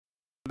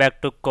back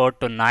to code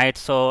tonight.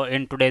 So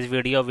in today's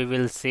video we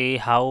will see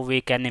how we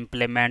can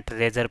implement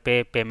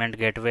RazorPay payment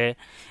gateway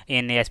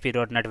in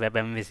ASP.NET Web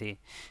MVC.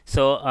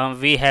 So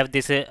we have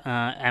this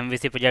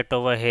MVC project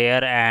over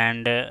here,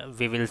 and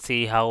we will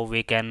see how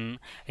we can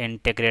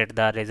integrate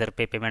the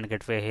RazorPay payment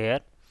gateway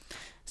here.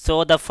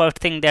 So the first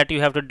thing that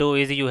you have to do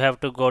is you have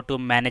to go to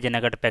manage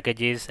Nugget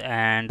packages,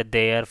 and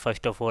there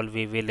first of all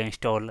we will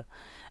install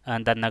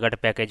the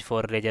Nugget package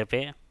for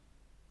RazorPay.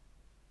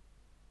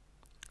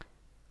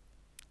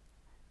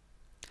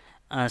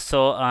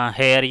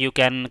 Here you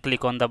can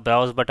click on the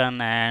browse button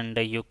and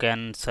you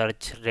can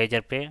search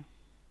RazorPay.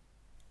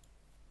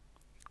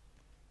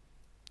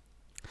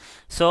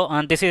 So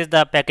this is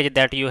the package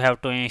that you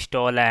have to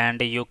install,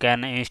 and you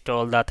can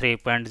install the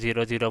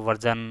 3.00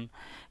 version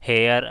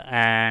here.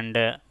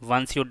 And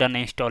once you done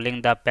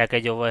installing the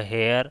package over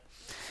here,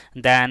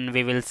 then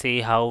we will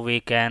see how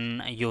we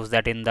can use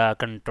that in the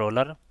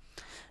controller.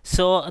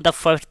 So the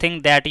first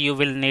thing that you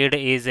will need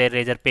is a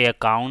RazorPay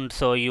account.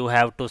 So you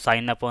have to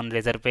sign up on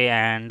RazorPay,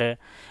 and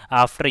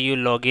after you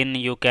log in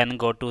you can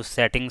go to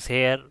settings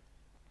here,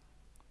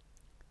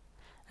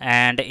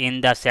 and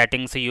in the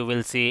settings you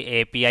will see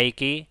API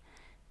key.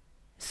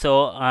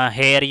 So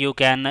here you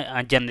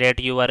can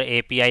generate your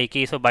API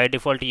key. So by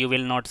default you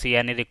will not see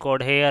any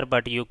record here,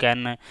 but you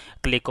can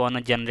click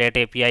on generate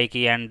API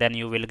key and then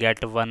you will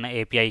get one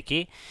API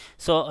key.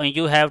 So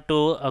you have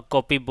to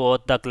copy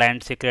both the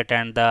client secret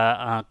and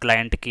the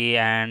client key,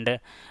 and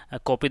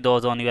copy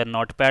those on your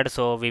notepad.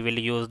 So we will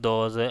use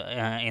those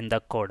in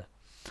the code.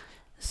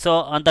 So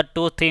on the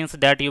two things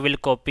that you will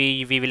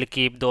copy, we will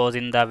keep those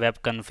in the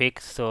web config.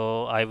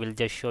 So I will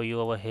just show you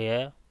over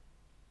here.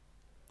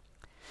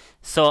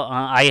 So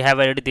I have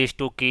added these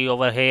two key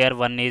over here.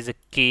 One is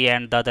key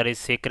and the other is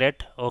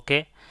secret.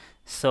 Okay.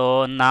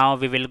 So now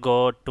we will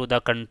go to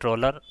the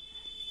controller.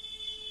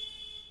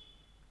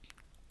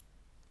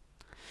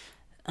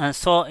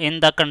 So in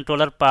the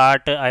controller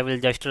part, I will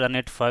just run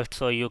it first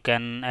so you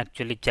can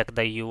actually check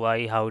the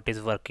UI how it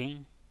is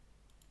working.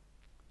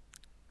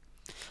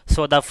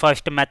 So the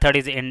first method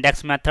is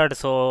index method.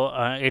 So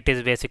it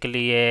is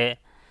basically a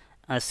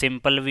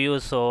simple view,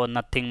 so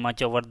nothing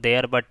much over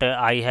there, but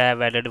I have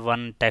added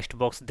one text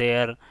box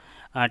there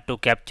to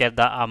capture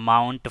the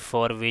amount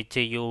for which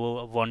you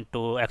want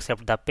to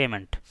accept the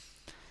payment.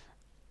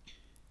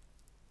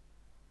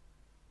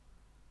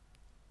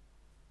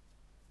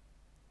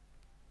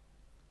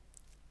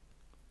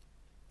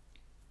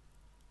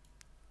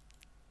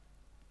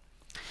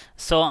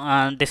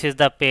 So this is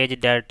the page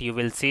that you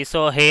will see.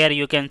 So here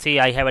you can see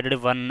I have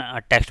added one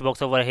text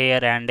box over here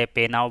and a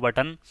pay now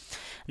button.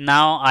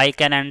 Now I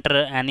can enter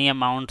any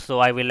amount, so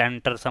I will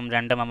enter some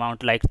random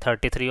amount like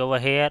 33 over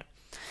here,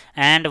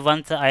 and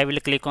once I will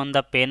click on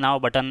the pay now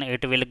button,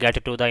 it will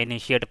get to the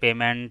initiate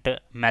payment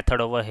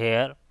method over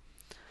here.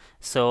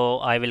 So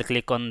I will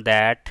click on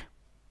that.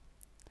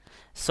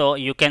 So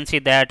you can see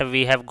that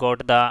we have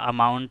got the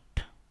amount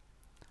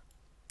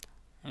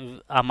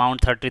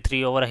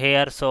 33 over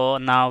here. So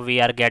now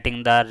we are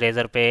getting the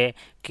RazorPay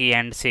key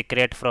and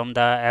secret from the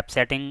app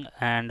setting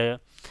and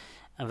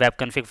web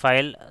config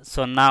file.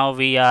 So now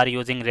we are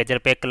using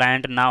RazorPay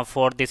client. Now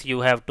for this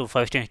you have to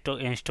first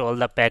install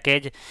the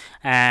package,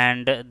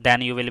 and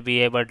then you will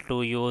be able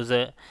to use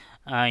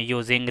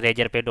using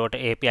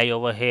RazorPay.api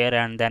over here,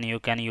 and then you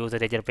can use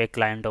RazorPay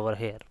client over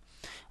here.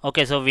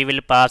 Okay, so we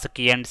will pass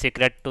key and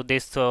secret to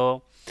this.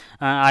 So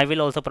I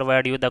will also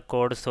provide you the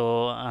code,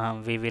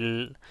 so we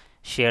will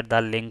share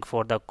the link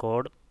for the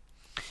code.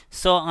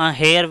 So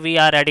here we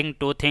are adding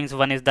two things.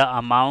 One is the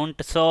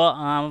amount. So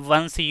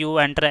once you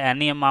enter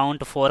any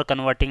amount, for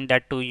converting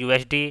that to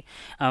USD,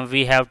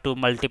 we have to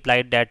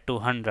multiply that to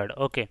 100.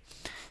 Okay,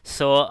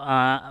 so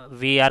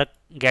we are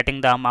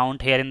getting the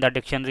amount here in the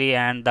dictionary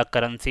and the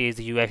currency is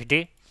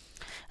USD.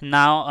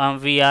 Now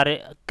we are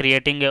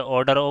creating a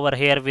order over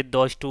here with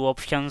those two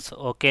options.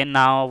 Okay,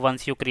 now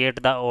once you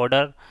create the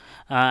order,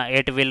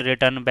 it will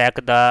return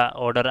back the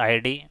order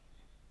ID.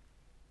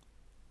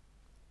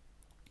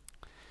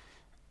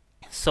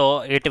 So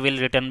it will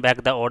return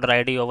back the order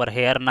ID over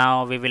here.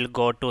 Now we will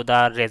go to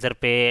the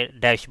RazorPay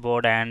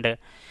dashboard and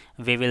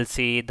we will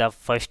see the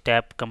first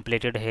step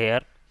completed here.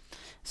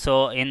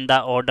 So in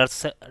the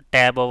orders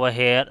tab over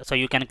here, so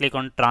you can click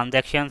on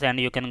transactions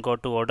and you can go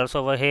to orders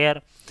over here.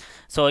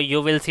 So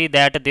you will see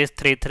that this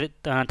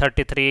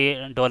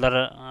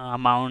 $33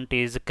 amount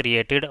is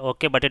created.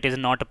 Okay, but it is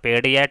not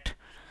paid yet.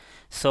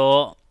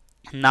 So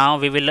now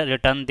we will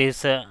return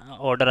this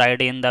order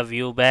ID in the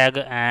view bag,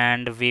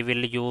 and we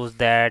will use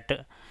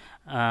that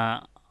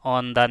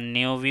on the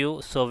new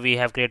view. So we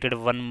have created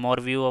one more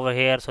view over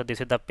here. So this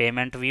is the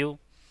payment view,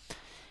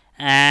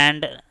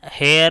 and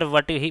here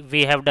what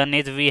we have done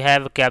is we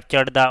have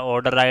captured the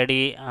order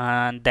ID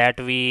that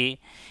we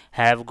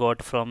have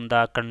got from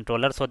the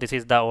controller. So this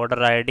is the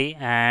order ID,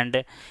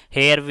 and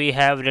here we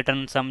have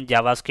written some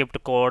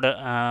JavaScript code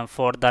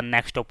for the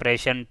next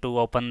operation to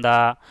open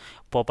the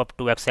pop-up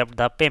to accept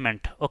the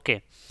payment.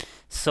 Okay,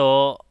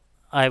 so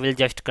I will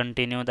just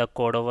continue the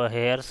code over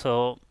here.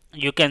 So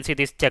you can see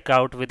this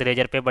checkout with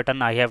RazorPay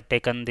button. I have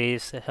taken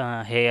this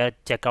here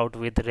checkout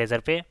with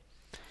RazorPay.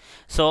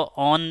 So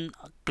on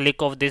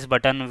click of this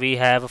button, we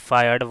have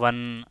fired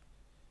one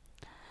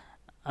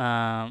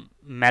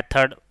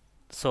method.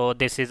 So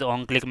this is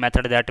on click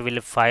method that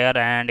will fire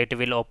and it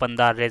will open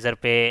the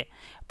RazorPay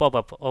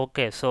pop-up.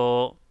 Okay,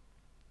 so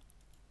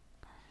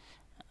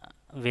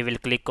we will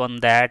click on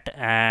that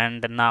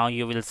and now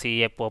you will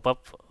see a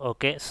pop-up.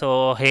 Okay,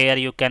 so here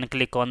you can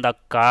click on the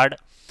card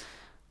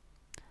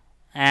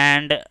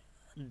and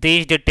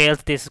these details,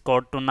 this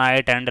code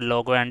tonight and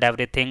logo and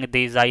everything,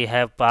 these I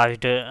have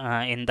passed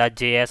in the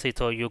JS,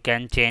 so you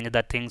can change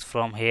the things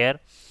from here.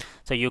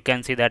 So you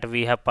can see that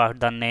we have passed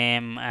the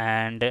name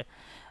and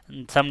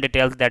some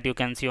details that you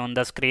can see on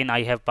the screen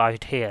I have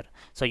passed here.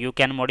 So you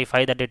can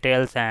modify the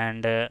details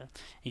and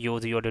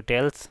use your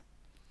details.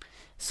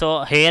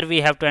 So here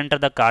we have to enter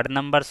the card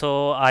number.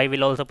 So I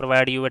will also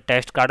provide you a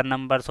test card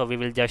number. So we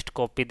will just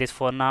copy this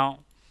for now.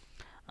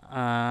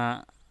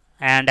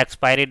 And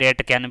expiry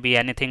date can be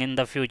anything in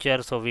the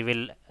future. So we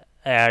will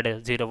add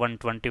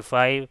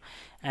 0125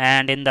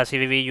 and in the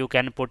CVV you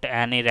can put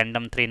any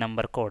random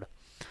 3-number code.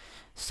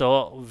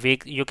 So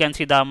you can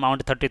see the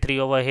amount 33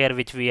 over here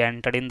which we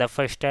entered in the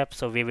first step.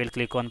 So we will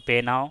click on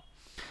pay now.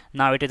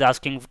 Now it is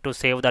asking to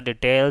save the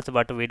details,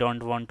 but we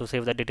don't want to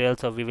save the details,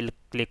 so we will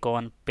click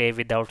on pay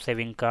without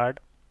saving card.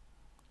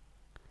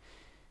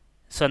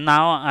 So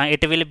now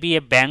it will be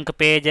a bank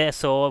page.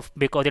 So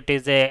because it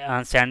is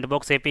a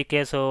sandbox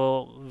APK,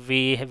 so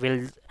we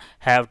will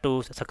have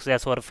to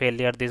success or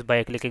failure this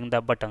by clicking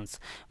the buttons.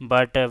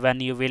 But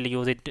when you will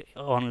use it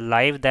on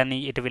live, then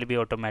it will be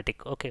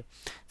automatic. Okay,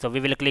 so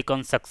we will click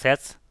on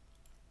success.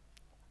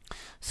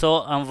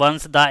 So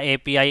once the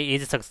API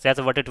is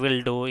success, what it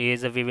will do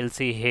is we will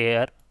see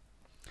here.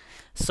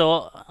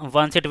 So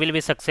once it will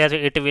be success,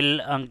 it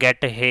will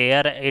get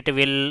here, it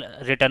will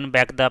return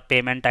back the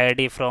payment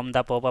ID from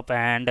the pop-up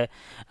and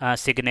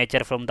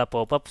signature from the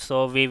pop-up.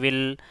 So we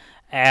will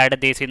add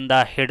this in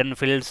the hidden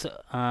fields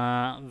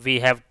we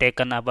have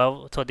taken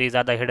above. So these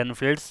are the hidden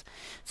fields.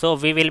 So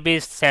we will be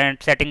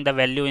setting the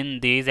value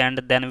in these and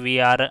then we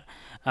are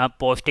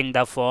posting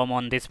the form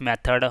on this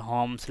method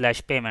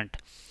home/payment.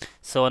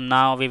 So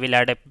now we will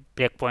add a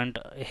breakpoint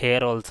here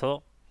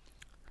also.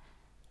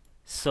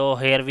 So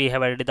here we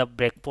have added the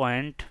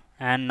breakpoint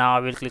and now I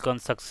will click on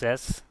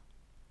success.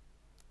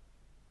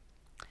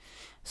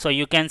 So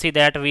you can see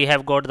that we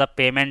have got the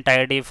payment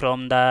ID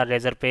from the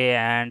RazorPay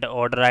and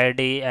order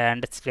ID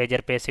and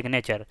RazorPay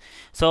signature.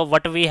 So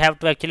what we have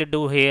to actually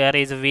do here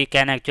is we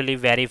can actually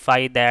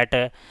verify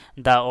that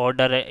the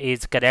order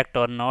is correct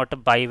or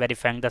not by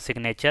verifying the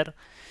signature.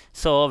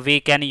 So we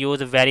can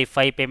use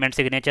verify payment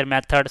signature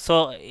method.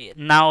 So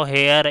now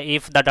here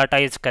if the data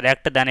is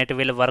correct then it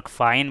will work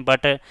fine,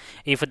 but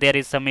if there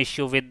is some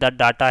issue with the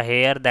data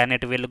here then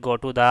it will go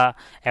to the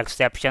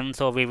exception.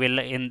 So we will,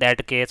 in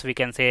that case we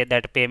can say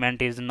that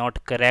payment is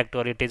not correct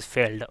or it is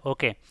failed.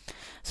 Okay,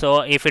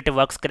 so if it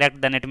works correct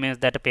then it means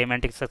that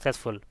payment is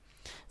successful.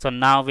 So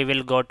now we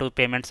will go to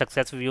payment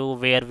success view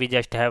where we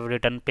just have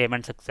written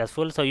payment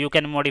successful. So you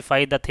can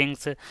modify the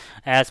things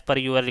as per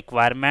your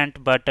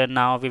requirement, but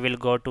now we will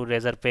go to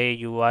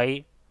RazorPay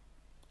UI.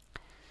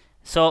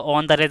 So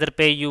on the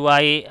RazorPay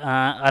UI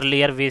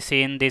earlier we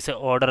seen this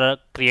order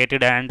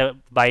created and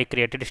by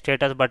created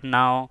status, but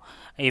now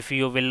if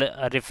you will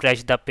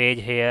refresh the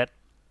page here,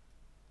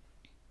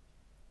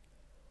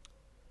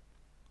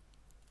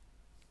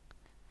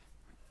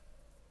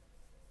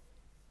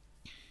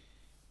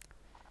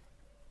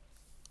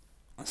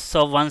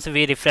 so once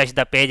we refresh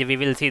the page we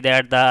will see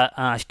that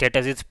the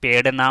status is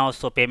paid now.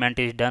 So payment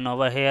is done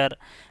over here,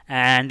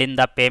 and in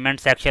the payment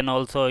section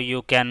also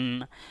you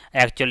can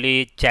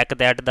actually check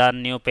that the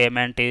new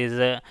payment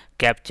is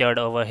captured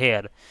over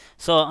here.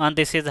 So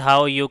this is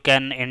how you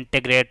can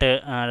integrate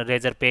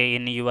RazorPay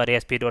in your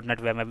ASP.NET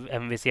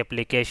MVC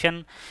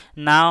application.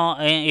 Now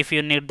if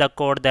you need the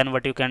code, then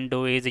what you can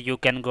do is you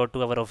can go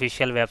to our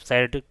official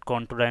website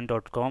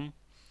contourline.com.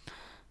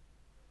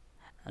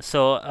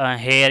 So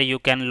here you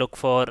can look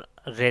for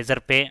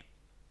RazorPay.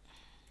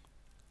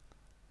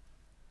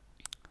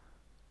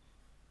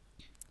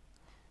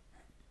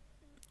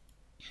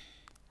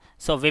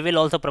 So we will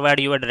also provide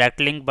you a direct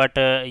link, but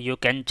you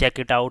can check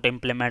it out.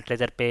 Implement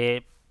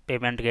RazorPay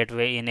payment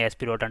gateway in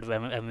ASP.NET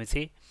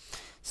MVC.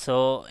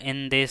 So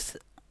in this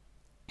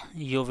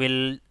you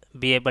will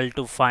be able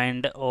to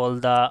find all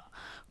the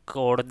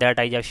code that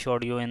I just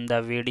showed you in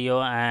the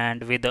video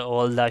and with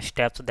all the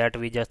steps that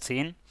we just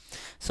seen.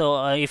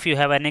 So if you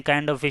have any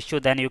kind of issue,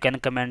 then you can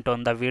comment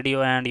on the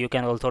video and you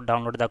can also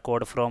download the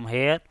code from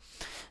here.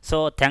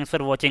 So thanks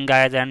for watching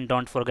guys, and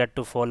don't forget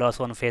to follow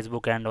us on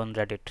Facebook and on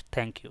Reddit.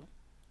 Thank you.